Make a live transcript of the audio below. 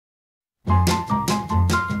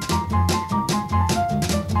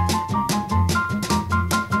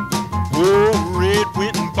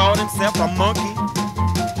himself a monkey.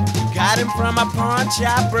 Got him from a pawn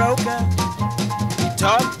shop broker. He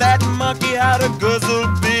taught that monkey how to guzzle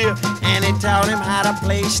beer, and he taught him how to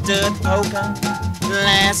play stud poker.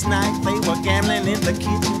 Last night they were gambling in the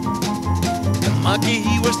kitchen. The monkey,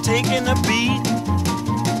 he was taking a beat.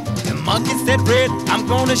 The monkey said, Red, I'm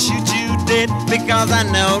gonna shoot you dead, because I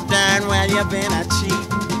know darn well you've been a cheat.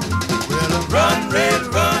 Well, run, Red,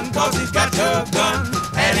 run, cause he's got your gun,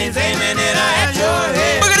 and he's aiming it at your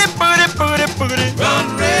head. Boogity, boogity, boogity, boogity.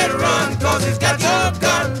 Run, Red, run, cause he's got your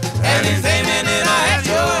gun, and he's aiming it at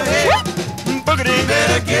your head. Boogity. You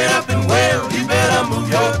better get up and wail, you better move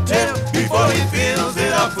your tail, before he fills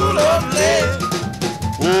it up full of lead.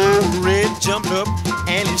 Old Red jumped up,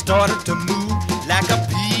 and he started to move like a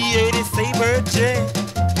P-80 Sabre jet.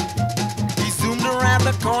 He zoomed around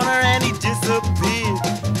the corner and he disappeared,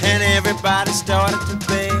 and everybody started to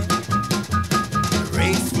bet. The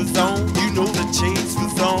race was on, you know the chase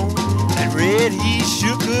was on, and Red, he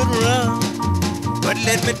sure could run. But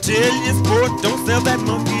let me tell you, sport, don't sell that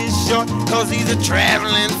monkey short, cause he's a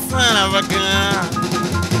traveling son of a gun.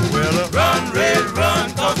 Well, run, Red,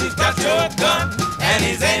 run, cause he's got your gun, and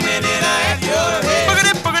he's aiming it at your head.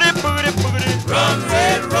 Boogity, boogity, boogity, boogity. Run,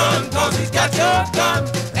 Red, run, cause he's got your gun,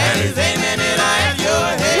 and he's aiming it at your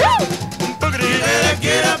head. Boogity. You better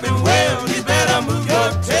get up and wail, you better move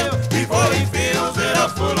your tail, before he fills it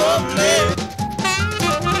up full of lead.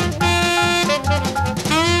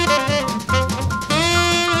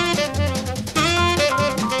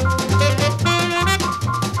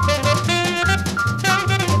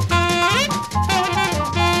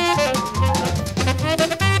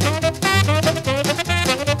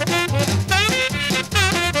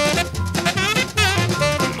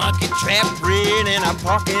 Trapped Red in a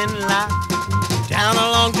parking lot down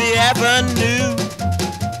along the avenue.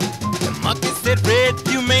 The monkey said, Red,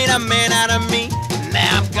 you made a man out of me,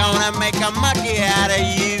 now I'm gonna make a monkey out of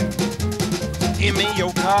you. Give me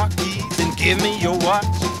your car keys and give me your watch,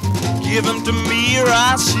 give them to me or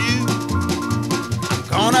I'll shoot.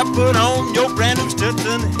 I'm gonna put on your brand new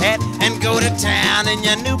Stetson hat and go to town in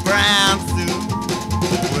your new brown suit.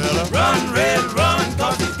 Well, run, Red, run,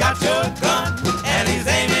 cause he's got your gun, and he's